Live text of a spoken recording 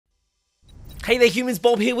Hey there humans,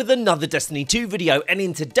 Bob here with another Destiny 2 video, and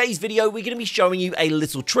in today's video we're going to be showing you a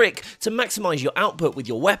little trick to maximize your output with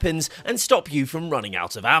your weapons and stop you from running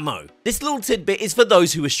out of ammo. This little tidbit is for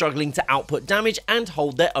those who are struggling to output damage and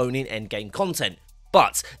hold their own in endgame content.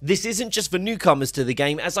 But this isn't just for newcomers to the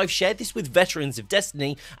game, as I've shared this with veterans of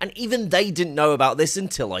Destiny and even they didn't know about this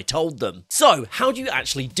until I told them. So how do you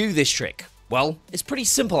actually do this trick? Well, it's pretty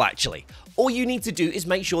simple actually. All you need to do is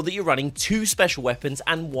make sure that you're running 2 special weapons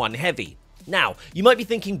and 1 heavy. Now, you might be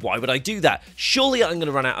thinking, why would I do that? Surely I'm going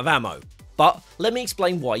to run out of ammo. But let me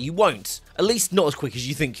explain why you won't. At least not as quick as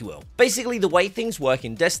you think you will. Basically, the way things work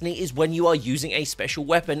in Destiny is when you are using a special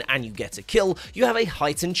weapon and you get a kill, you have a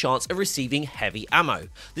heightened chance of receiving heavy ammo.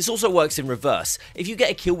 This also works in reverse. If you get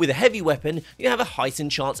a kill with a heavy weapon, you have a heightened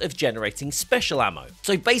chance of generating special ammo.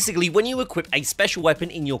 So basically, when you equip a special weapon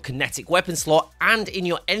in your kinetic weapon slot and in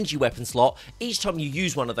your energy weapon slot, each time you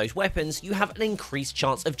use one of those weapons, you have an increased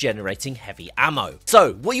chance of generating heavy ammo.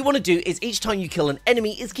 So what you want to do is each time you kill an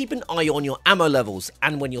enemy is keep an eye on your ammo levels,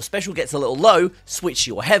 and when your special gets a little low, switch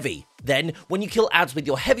to your heavy. Then, when you kill ads with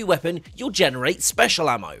your heavy weapon, you'll generate special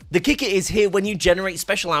ammo. The kicker is here, when you generate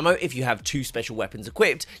special ammo, if you have 2 special weapons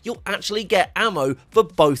equipped, you'll actually get ammo for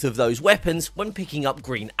both of those weapons when picking up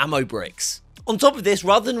green ammo bricks. On top of this,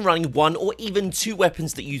 rather than running 1 or even 2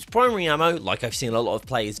 weapons that use primary ammo, like I've seen a lot of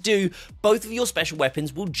players do, both of your special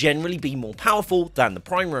weapons will generally be more powerful than the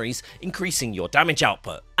primaries, increasing your damage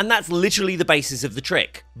output. And that's literally the basis of the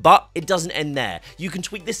trick. But it doesn't end there. You can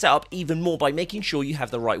tweak this setup even more by making sure you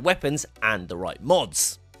have the right weapons and the right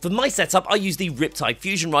mods. For my setup, I use the Riptide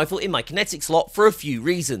fusion rifle in my kinetic slot for a few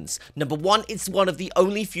reasons. Number 1, it's one of the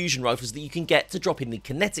only fusion rifles that you can get to drop in the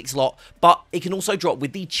kinetic slot, but it can also drop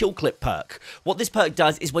with the chill clip perk. What this perk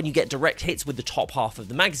does is when you get direct hits with the top half of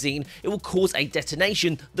the magazine, it will cause a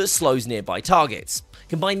detonation that slows nearby targets.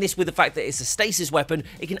 Combine this with the fact that it's a stasis weapon,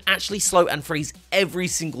 it can actually slow and freeze every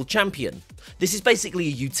single champion. This is basically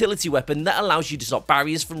a utility weapon that allows you to stop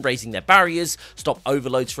barriers from raising their barriers, stop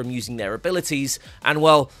overloads from using their abilities, and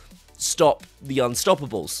well, stop the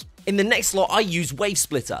unstoppables. In the next slot, I use Wave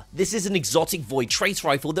Splitter. This is an exotic void trace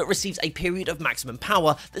rifle that receives a period of maximum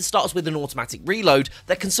power that starts with an automatic reload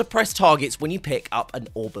that can suppress targets when you pick up an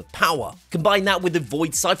orb of power. Combine that with the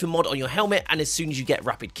Void Cypher mod on your helmet, and as soon as you get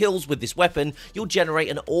rapid kills with this weapon, you'll generate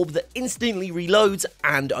an orb that instantly reloads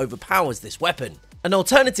and overpowers this weapon. An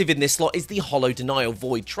alternative in this slot is the Hollow Denial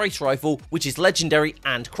Void Trace Rifle, which is legendary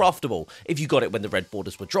and craftable, if you got it when the red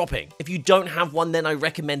borders were dropping. If you don't have one, then I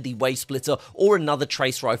recommend the Wave Splitter or another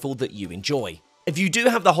trace rifle that you enjoy. If you do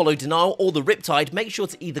have the Hollow Denial or the Riptide, make sure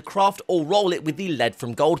to either craft or roll it with the Lead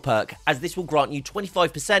from Gold perk, as this will grant you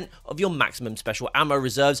 25% of your maximum special ammo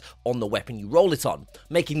reserves on the weapon you roll it on,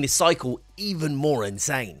 making this cycle even more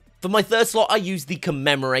insane. For my third slot, I use the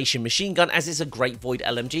Commemoration Machine Gun, as it's a great Void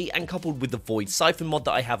LMG, and coupled with the Void Siphon mod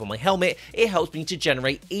that I have on my helmet, it helps me to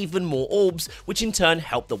generate even more orbs, which in turn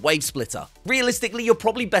help the Wave Splitter. Realistically, you're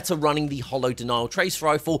probably better running the Hollow Denial Trace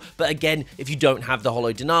Rifle, but again, if you don't have the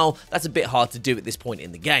Hollow Denial, that's a bit hard to do at this point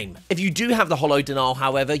in the game. If you do have the Hollow Denial,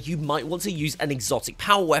 however, you might want to use an exotic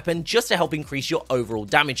power weapon just to help increase your overall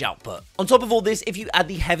damage output. On top of all this, if you add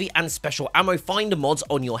the Heavy and Special Ammo Finder mods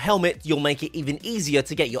on your helmet, you'll make it even easier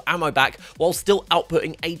to get your ammo back while still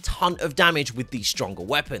outputting a ton of damage with these stronger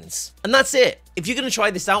weapons. And that's it. If you're going to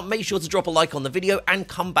try this out, make sure to drop a like on the video and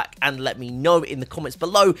come back and let me know in the comments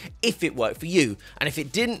below if it worked for you. And if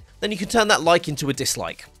it didn't, then you can turn that like into a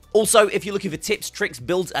dislike. Also, if you're looking for tips, tricks,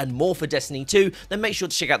 builds, and more for Destiny 2, then make sure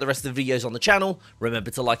to check out the rest of the videos on the channel.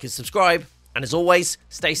 Remember to like and subscribe. And as always,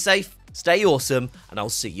 stay safe, stay awesome, and I'll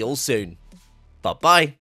see you all soon. Bye-bye.